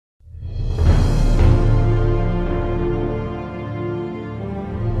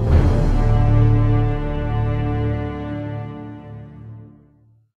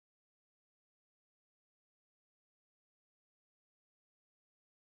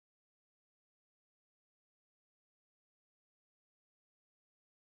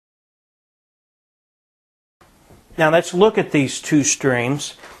Now let's look at these two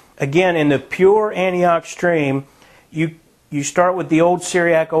streams. Again, in the pure Antioch stream, you start with the Old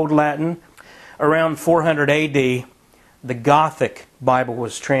Syriac, Old Latin. Around 400 AD, the Gothic Bible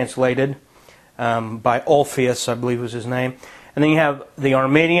was translated by Ulfius, I believe was his name. And then you have the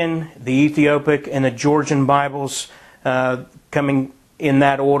Armenian, the Ethiopic, and the Georgian Bibles coming in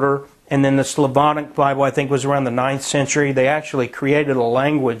that order. And then the Slavonic Bible, I think, was around the 9th century. They actually created a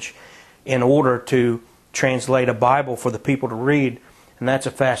language in order to translate a Bible for the people to read. And that's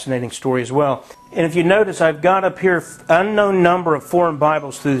a fascinating story as well. And if you notice, I've got up here unknown number of foreign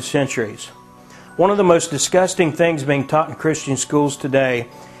Bibles through the centuries. One of the most disgusting things being taught in Christian schools today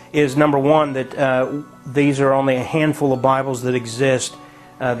is, number one, that these are only a handful of Bibles that exist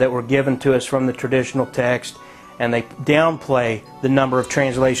that were given to us from the traditional text, and they downplay the number of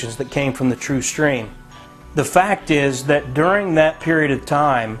translations that came from the true stream. The fact is that during that period of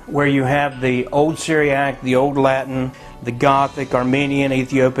time where you have the Old Syriac, the Old Latin, the Gothic, Armenian,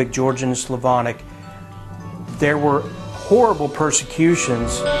 Ethiopic, Georgian, and Slavonic, there were horrible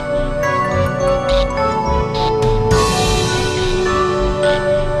persecutions.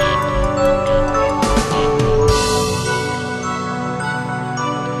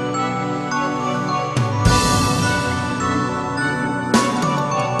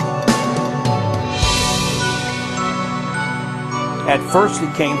 At first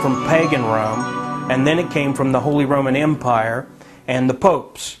it came from pagan Rome, and then it came from the Holy Roman Empire and the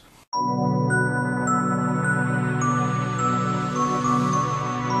popes.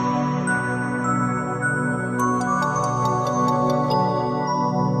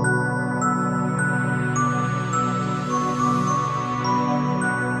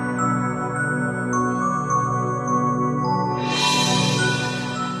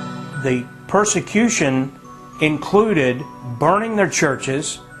 The persecution included burning their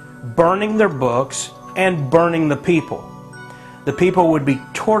churches, burning their books, and burning the people. The people would be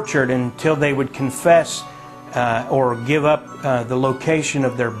tortured until they would confess or give up the location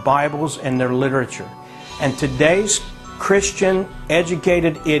of their Bibles and their literature. And today's Christian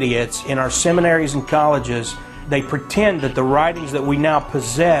educated idiots in our seminaries and colleges, they pretend that the writings that we now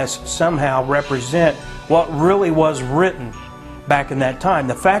possess somehow represent what really was written back in that time.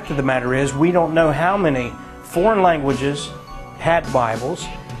 The fact of the matter is, we don't know how many foreign languages had Bibles,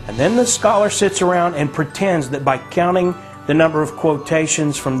 and then the scholar sits around and pretends that by counting the number of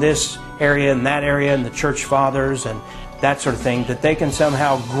quotations from this area and that area and the church fathers and that sort of thing, that they can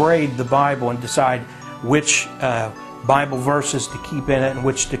somehow grade the Bible and decide which Bible verses to keep in it and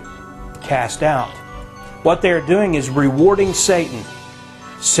which to cast out. What they're doing is rewarding Satan.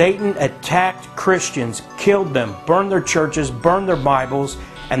 Satan attacked Christians, killed them, burned their churches, burned their Bibles,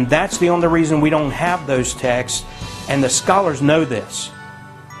 and that's the only reason we don't have those texts, and the scholars know this.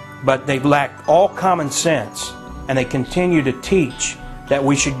 But they lack all common sense, and they continue to teach that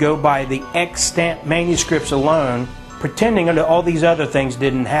we should go by the extant manuscripts alone, pretending that all these other things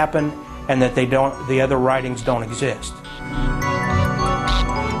didn't happen and that the other writings don't exist.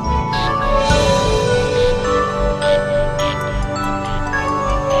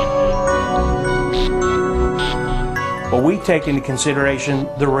 But we take into consideration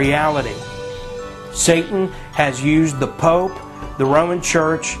the reality. Satan has used the Pope, the Roman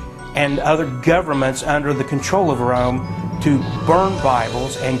Church, and other governments under the control of Rome to burn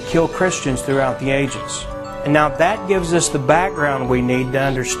Bibles and kill Christians throughout the ages. And now that gives us the background we need to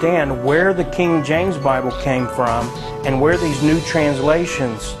understand where the King James Bible came from and where these new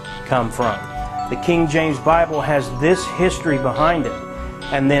translations come from. The King James Bible has this history behind it.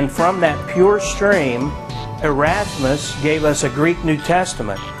 And then from that pure stream, Erasmus gave us a Greek New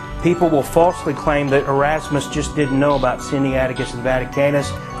Testament. People will falsely claim that Erasmus just didn't know about Sinaiticus and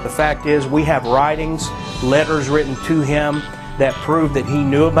Vaticanus. The fact is, we have writings, letters written to him that prove that he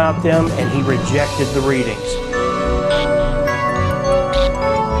knew about them and he rejected the readings.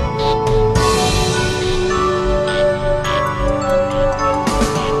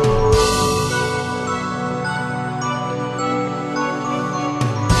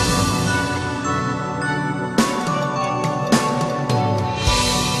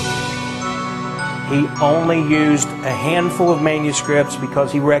 He only used a handful of manuscripts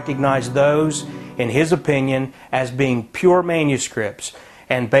because he recognized those, in his opinion, as being pure manuscripts.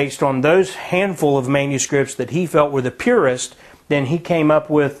 And based on those handful of manuscripts that he felt were the purest, then he came up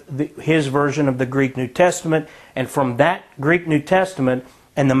with his version of the Greek New Testament. And from that Greek New Testament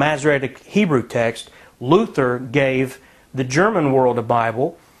and the Masoretic Hebrew text, Luther gave the German world a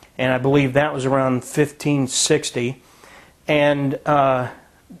Bible. And I believe that was around 1560. And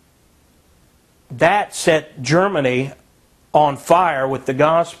that set Germany on fire with the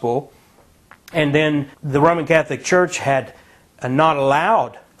gospel, And then the Roman Catholic Church had not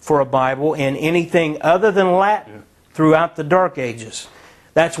allowed for a Bible in anything other than Latin throughout the Dark Ages.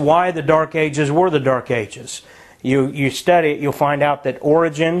 That's why the Dark Ages were the Dark Ages. You study it, you'll find out that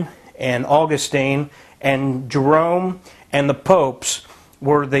Origen and Augustine and Jerome and the popes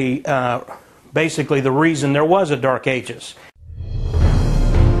were basically the reason there was a Dark Ages.